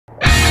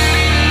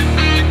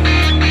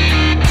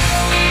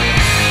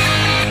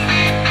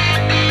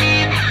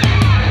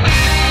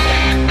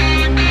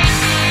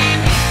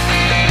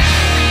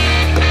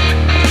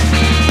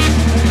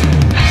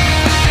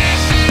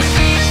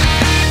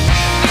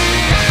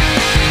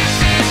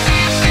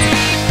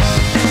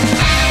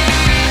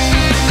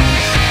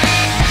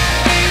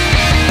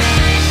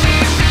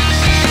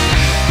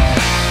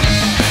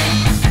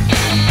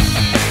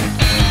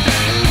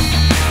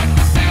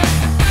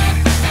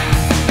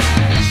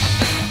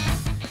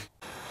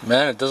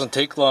Man, it doesn't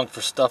take long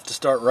for stuff to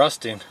start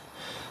rusting.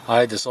 I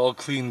had this all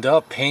cleaned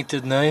up,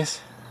 painted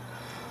nice,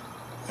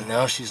 and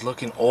now she's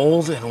looking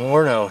old and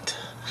worn out.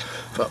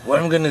 But what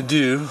I'm gonna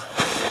do,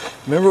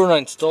 remember when I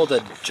installed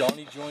that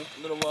Johnny joint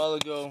a little while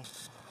ago?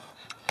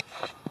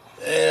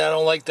 I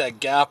don't like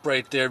that gap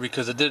right there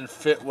because it didn't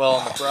fit well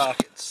on the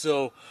bracket.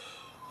 So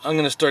I'm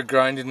gonna start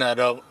grinding that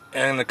out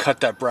and I'm gonna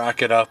cut that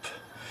bracket up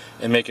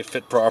and make it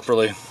fit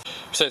properly.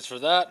 Besides for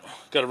that,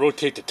 gotta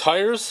rotate the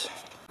tires.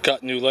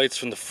 Got new lights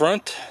from the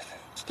front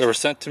that were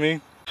sent to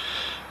me.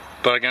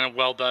 But I'm gonna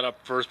weld that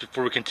up first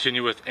before we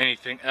continue with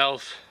anything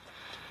else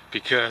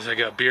because I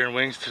got beer and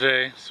wings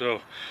today, so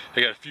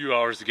I got a few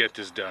hours to get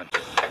this done.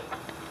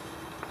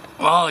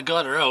 Well, I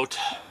got her out.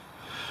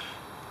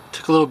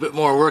 Took a little bit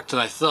more work than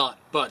I thought,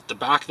 but the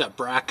back of that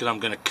bracket I'm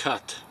gonna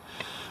cut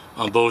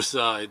on both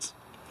sides.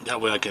 That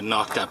way I can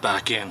knock that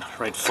back in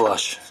right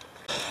flush.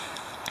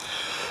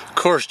 Of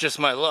course, just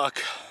my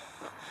luck.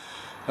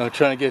 I'm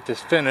trying to get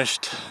this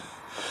finished.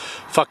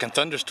 Fucking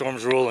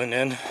thunderstorms rolling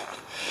in,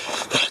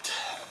 but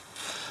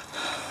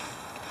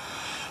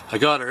I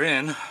got her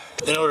in.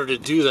 In order to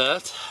do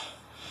that,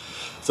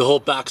 the whole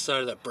back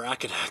side of that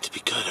bracket had to be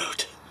cut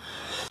out.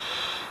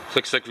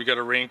 Looks like we got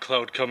a rain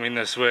cloud coming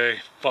this way.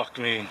 Fuck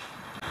me.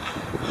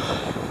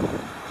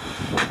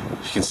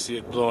 You can see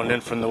it blowing in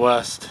from the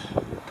west.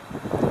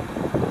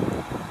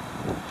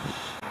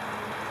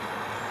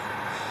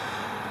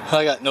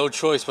 I got no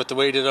choice but to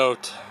wait it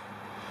out.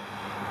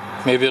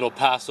 Maybe it'll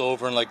pass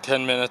over in like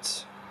 10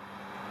 minutes.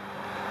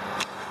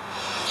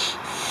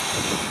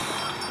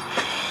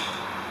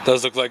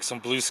 Does look like some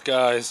blue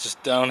skies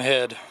just down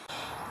ahead.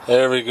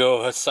 There we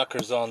go, that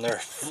sucker's on there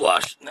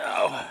flush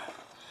now.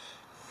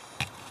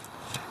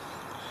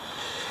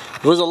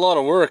 It was a lot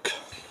of work.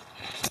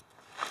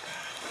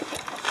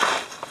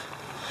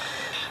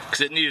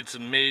 Because it needed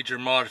some major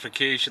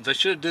modifications. I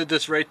should have did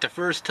this right the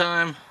first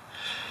time,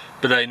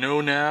 but I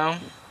know now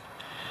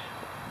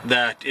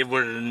that it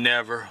would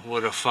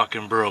have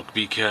fucking broke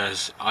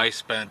because I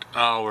spent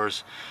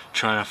hours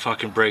trying to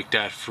fucking break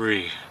that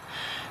free,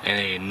 and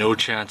ain't no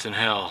chance in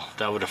hell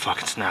that would have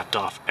fucking snapped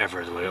off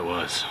ever the way it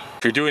was.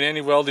 If you're doing any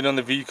welding on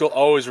the vehicle,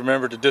 always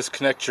remember to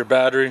disconnect your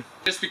battery,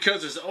 just because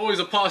there's always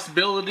a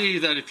possibility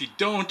that if you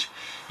don't,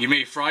 you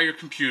may fry your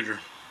computer.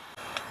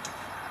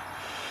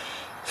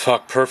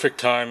 Fuck,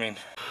 perfect timing.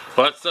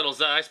 Well, that settles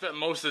that. I spent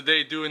most of the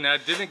day doing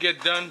that. Didn't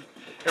get done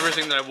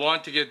everything that I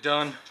want to get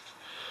done.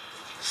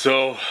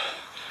 So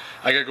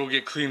I gotta go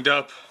get cleaned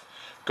up,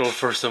 go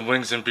for some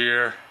wings and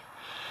beer,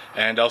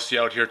 and I'll see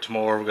you out here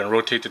tomorrow. We're gonna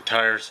rotate the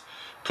tires,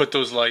 put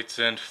those lights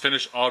in,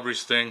 finish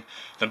Aubrey's thing,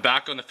 then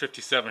back on the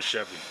 57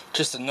 Chevy.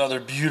 Just another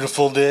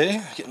beautiful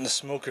day, getting the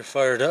smoker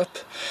fired up.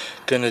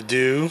 Going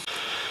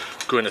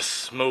to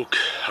smoke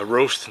a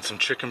roast and some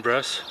chicken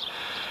breasts.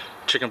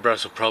 Chicken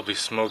breast will probably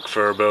smoke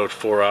for about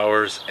 4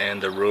 hours,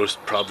 and the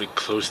roast probably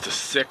close to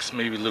 6,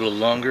 maybe a little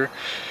longer,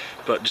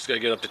 but just gotta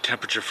get up to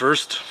temperature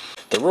first.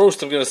 The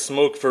roast I'm gonna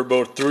smoke for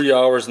about 3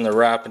 hours in the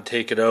wrap and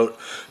take it out.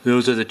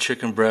 Those are the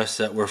chicken breasts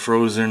that were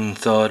frozen and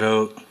thawed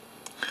out.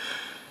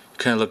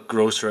 Kind of look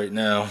gross right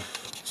now.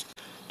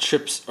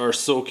 Chips are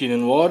soaking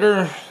in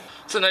water.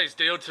 It's a nice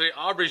day out today.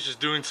 Aubrey's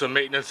just doing some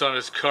maintenance on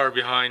his car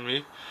behind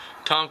me.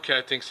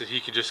 Tomcat thinks that he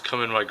could just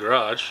come in my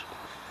garage.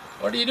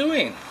 What are you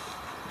doing?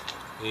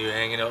 Are you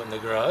hanging out in the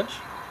garage?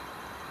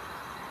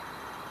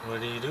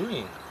 What are you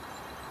doing?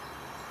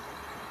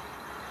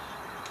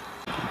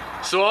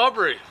 So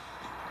Aubrey,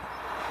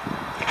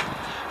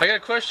 I got a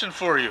question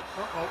for you.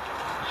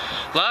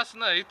 Last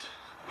night,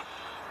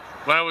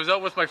 when I was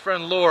out with my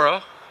friend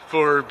Laura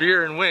for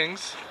beer and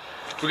wings,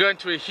 we got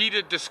into a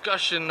heated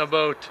discussion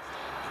about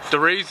the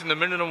raising the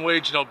minimum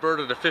wage in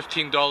Alberta to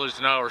 $15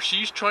 an hour.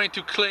 She's trying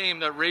to claim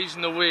that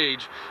raising the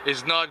wage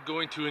is not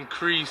going to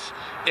increase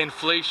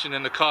inflation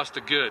and the cost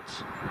of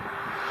goods.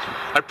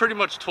 I pretty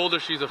much told her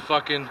she's a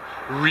fucking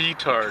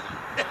retard.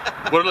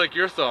 What are like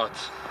your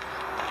thoughts?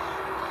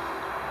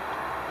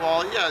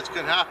 Well, yeah, it's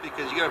gonna happen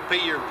because you gotta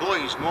pay your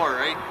employees more,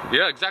 right?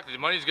 Yeah, exactly. The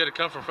money's gotta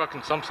come from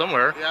fucking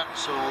somewhere. Yeah,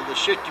 so the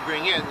shit you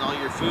bring in, all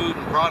your food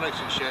and products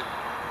and shit,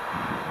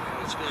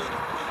 it's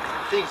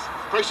gonna,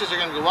 prices are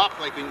gonna go up.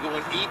 Like when you go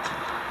and eat,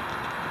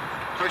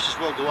 prices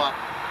will go up.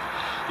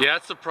 Yeah,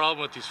 that's the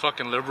problem with these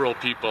fucking liberal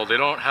people. They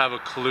don't have a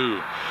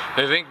clue.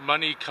 They think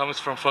money comes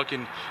from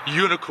fucking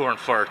unicorn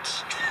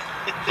farts.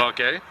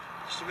 Okay?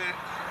 Just a minute.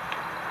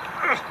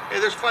 Hey,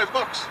 there's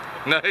 $5.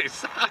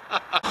 Nice.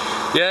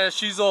 Yeah,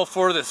 she's all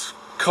for this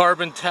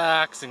carbon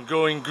tax and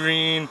going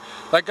green.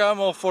 Like, I'm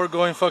all for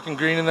going fucking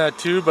green in that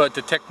too, but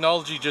the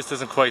technology just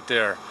isn't quite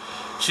there.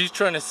 She's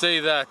trying to say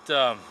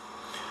that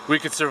we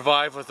could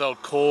survive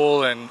without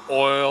coal and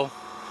oil.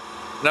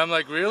 And I'm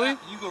like, really? Yeah,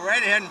 you go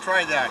right ahead and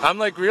try that. I'm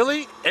like,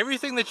 really?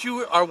 Everything that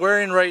you are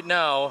wearing right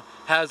now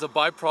has a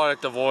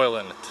byproduct of oil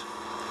in it.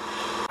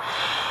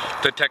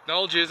 The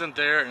technology isn't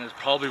there, and it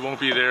probably won't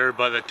be there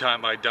by the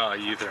time I die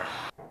either.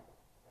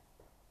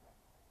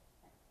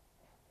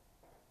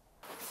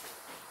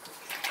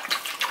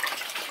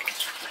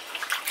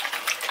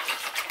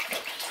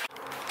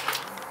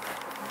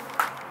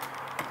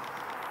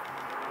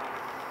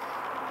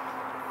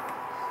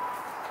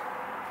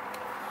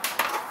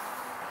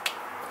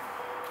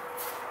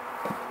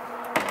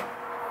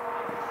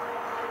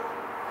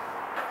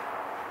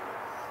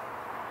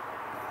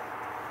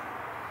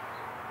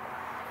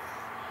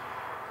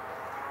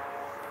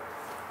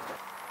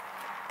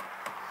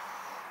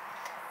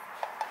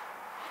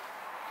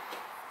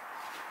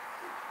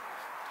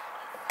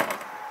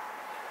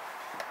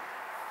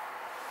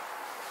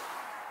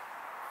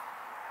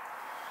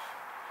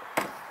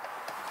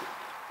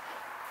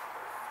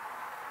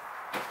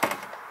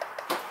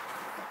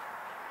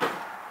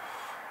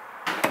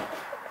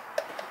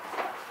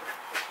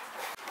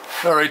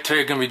 Alright, today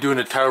I'm going to be doing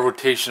a tire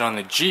rotation on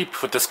the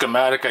Jeep with the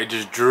schematic I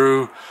just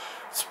drew.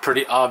 It's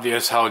pretty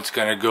obvious how it's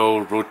going to go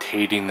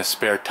rotating the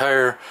spare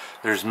tire.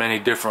 There's many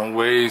different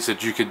ways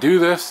that you could do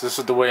this. This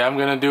is the way I'm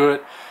going to do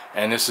it,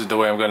 and this is the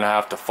way I'm going to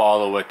have to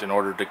follow it in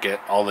order to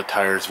get all the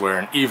tires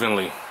wearing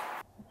evenly.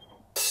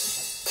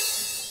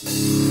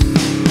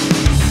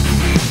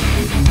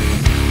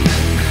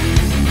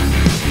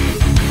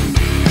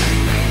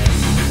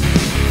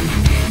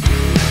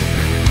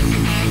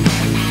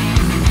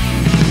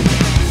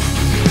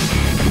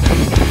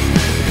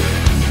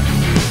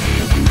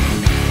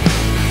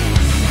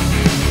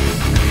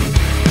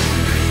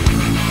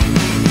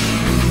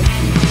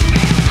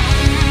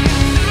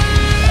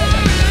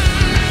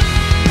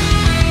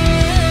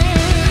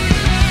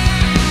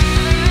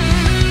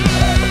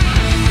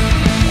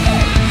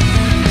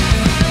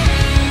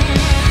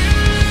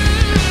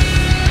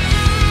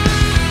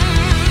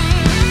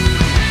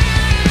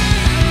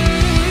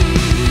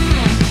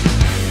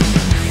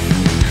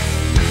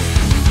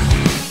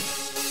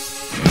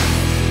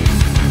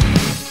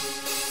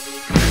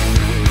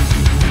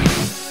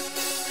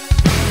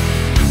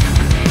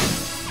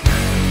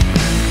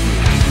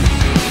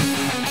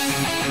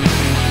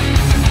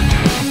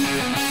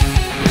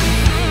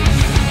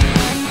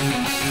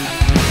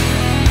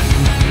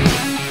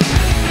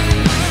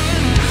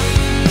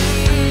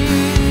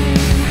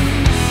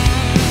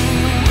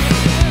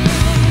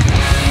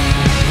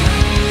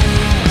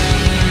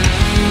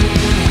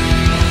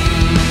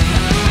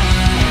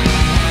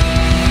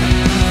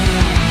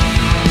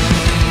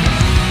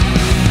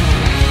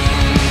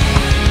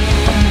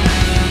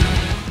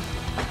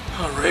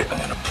 I'm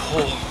going to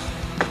pull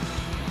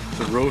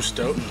the roast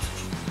out and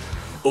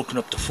open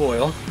up the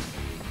foil.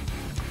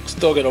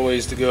 Still got a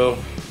ways to go.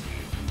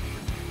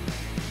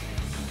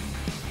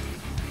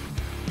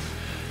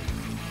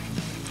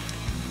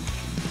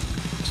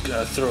 Just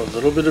gotta throw a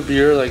little bit of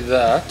beer like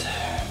that.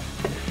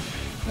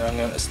 Now I'm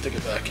going to stick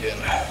it back in.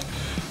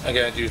 I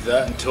gotta do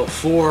that until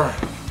 4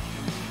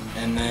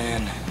 and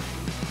then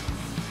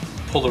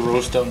pull the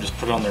roast out and just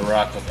put it on the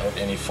rack without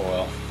any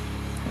foil.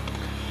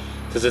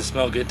 Does it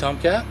smell good,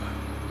 Tomcat?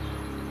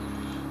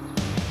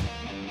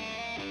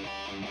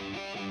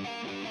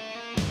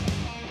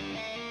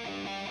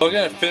 We're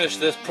gonna finish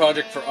this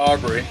project for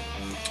Aubrey.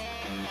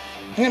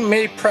 I'm gonna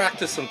maybe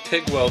practice some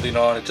TIG welding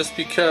on it just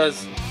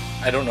because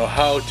I don't know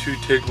how to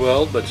TIG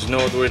weld, but there's no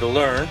other way to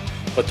learn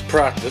but to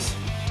practice.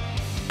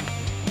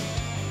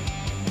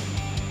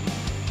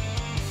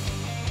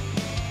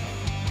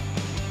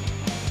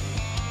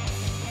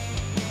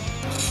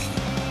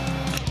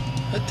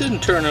 That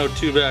didn't turn out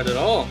too bad at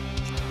all.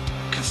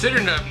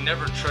 Considering that I've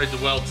never tried to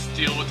weld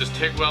steel with this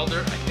TIG welder,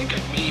 I think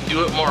I may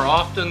do it more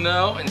often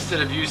now instead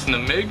of using the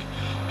MIG,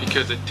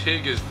 because the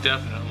TIG is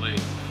definitely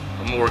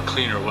a more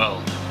cleaner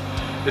weld.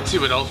 Let's see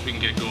what else we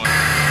can get going.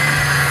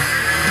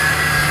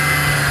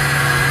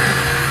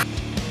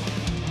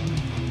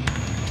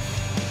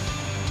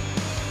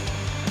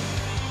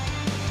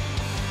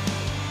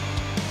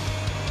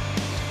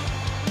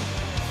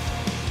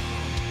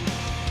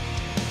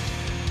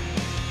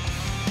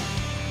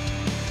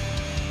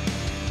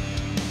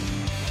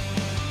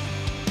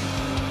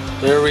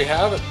 There we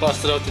have it,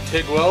 busted out the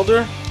TIG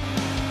welder,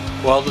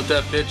 welded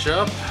that bitch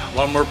up.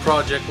 One more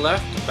project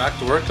left, back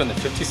to work on the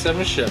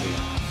 57 Chevy.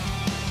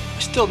 I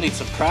still need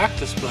some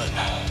practice, but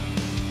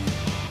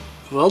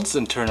the welds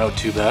didn't turn out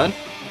too bad.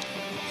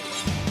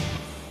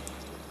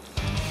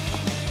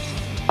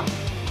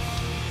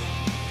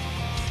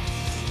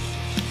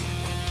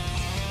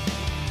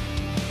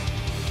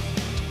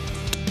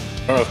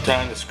 I don't have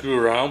time to screw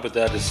around, but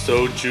that is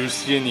so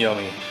juicy and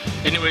yummy.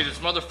 Anyways, it's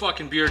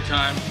motherfucking beer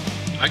time.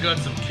 I got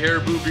some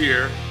Caribou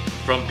beer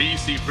from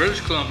BC,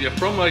 British Columbia,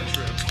 from my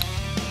trip.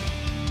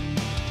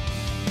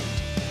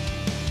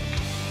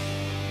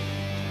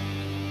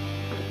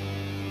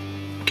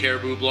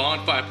 Caribou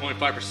Blonde,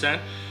 5.5%.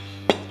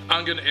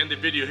 I'm gonna end the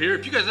video here.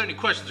 If you guys have any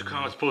questions or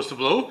comments, post them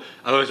below.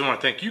 I always want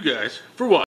to thank you guys for watching.